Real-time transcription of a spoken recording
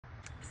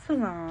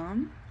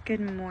Salam. Good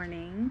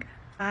morning.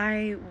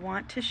 I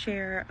want to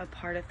share a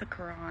part of the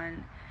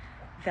Quran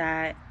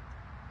that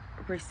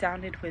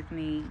resounded with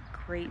me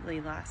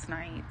greatly last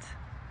night.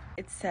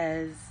 It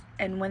says,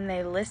 "And when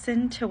they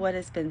listen to what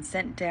has been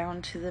sent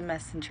down to the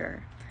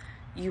messenger,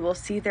 you will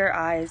see their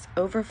eyes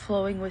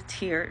overflowing with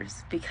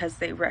tears because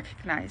they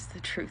recognize the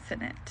truth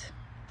in it."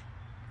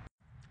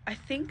 I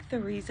think the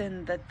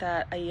reason that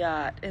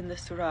ayat in the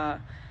Surah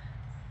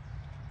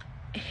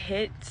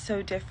hit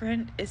so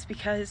different is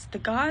because the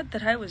God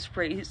that I was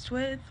raised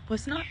with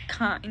was not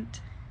kind.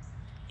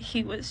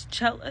 He was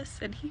jealous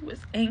and he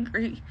was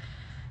angry,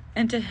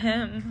 and to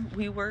him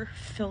we were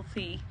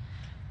filthy,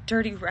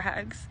 dirty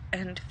rags,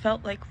 and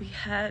felt like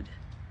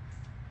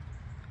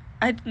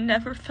I'd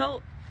never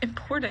felt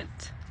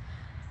important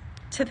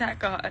to that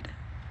God.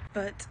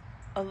 But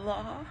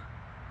Allah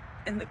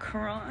in the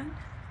Quran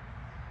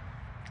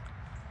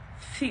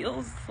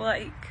feels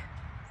like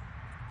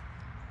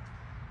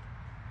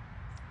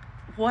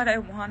what I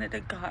wanted a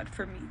God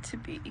for me to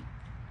be.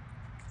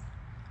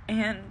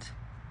 And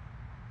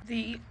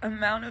the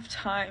amount of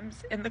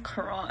times in the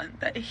Quran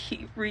that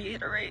he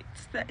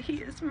reiterates that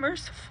he is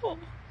merciful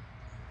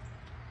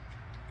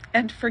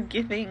and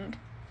forgiving,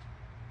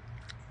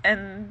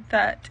 and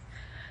that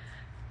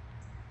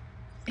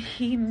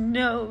he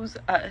knows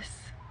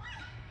us.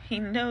 He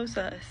knows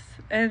us.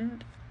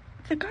 And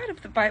the God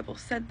of the Bible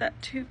said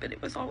that too, but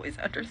it was always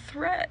under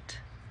threat.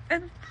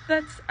 And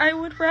I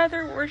would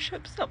rather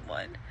worship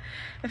someone.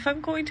 If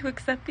I'm going to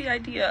accept the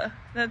idea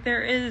that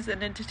there is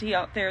an entity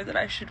out there that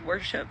I should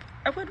worship,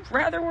 I would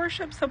rather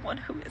worship someone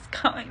who is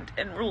kind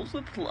and rules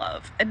with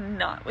love and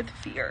not with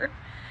fear.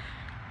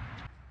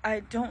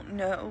 I don't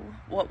know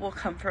what will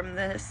come from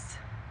this.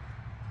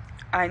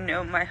 I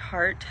know my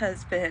heart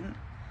has been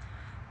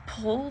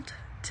pulled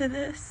to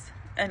this,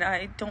 and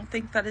I don't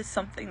think that is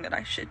something that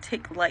I should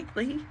take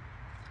lightly.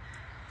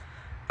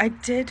 I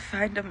did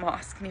find a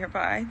mosque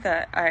nearby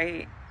that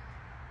I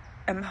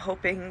am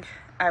hoping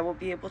I will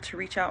be able to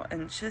reach out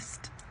and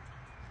just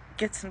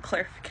get some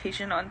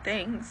clarification on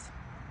things.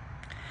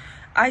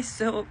 I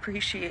so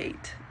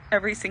appreciate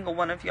every single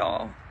one of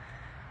y'all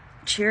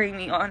cheering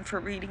me on for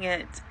reading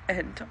it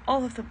and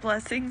all of the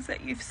blessings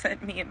that you've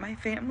sent me and my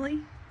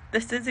family.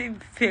 This is a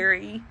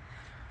very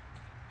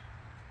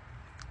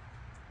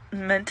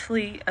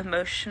mentally,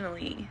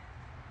 emotionally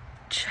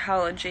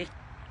challenging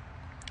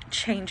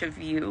change of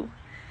view.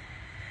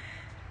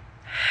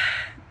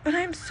 But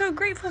I'm so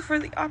grateful for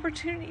the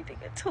opportunity to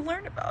get to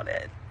learn about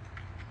it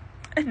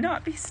and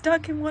not be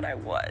stuck in what I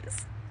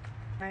was.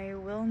 I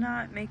will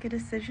not make a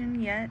decision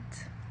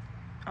yet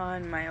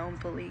on my own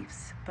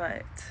beliefs,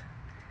 but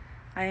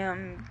I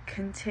am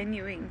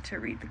continuing to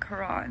read the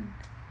Quran,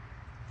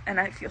 and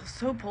I feel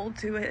so pulled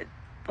to it,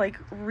 like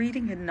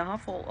reading a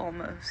novel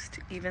almost,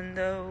 even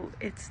though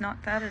it's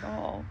not that at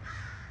all.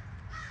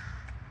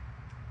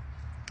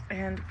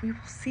 And we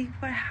will see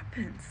what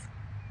happens.